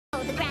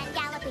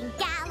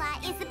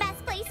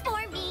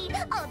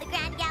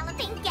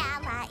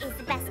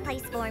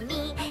place for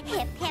me.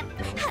 Hip, hip,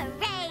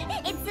 hooray!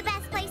 It's the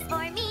best place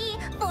for me,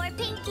 for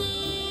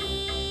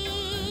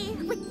Pinkie!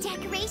 With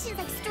decorations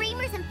like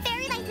streamers and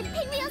fairy lights and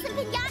pinwheels and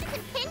piñatas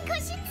and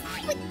pincushions.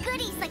 With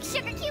goodies like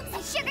sugar cubes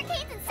and sugar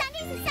canes and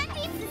sundaes and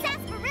sunbeams and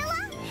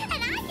sasparilla.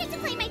 And I get to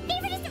play my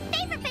favorite-est and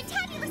favorite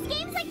fantabulous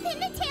games like pin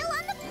the tail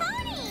on the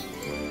pony.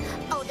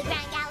 Oh, the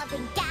Grand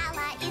Galloping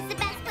Gala is the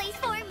best place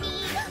for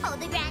me. Oh,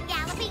 the Grand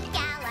Galloping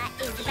Gala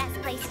is the best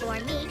place for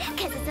me.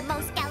 'Cause it's the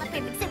most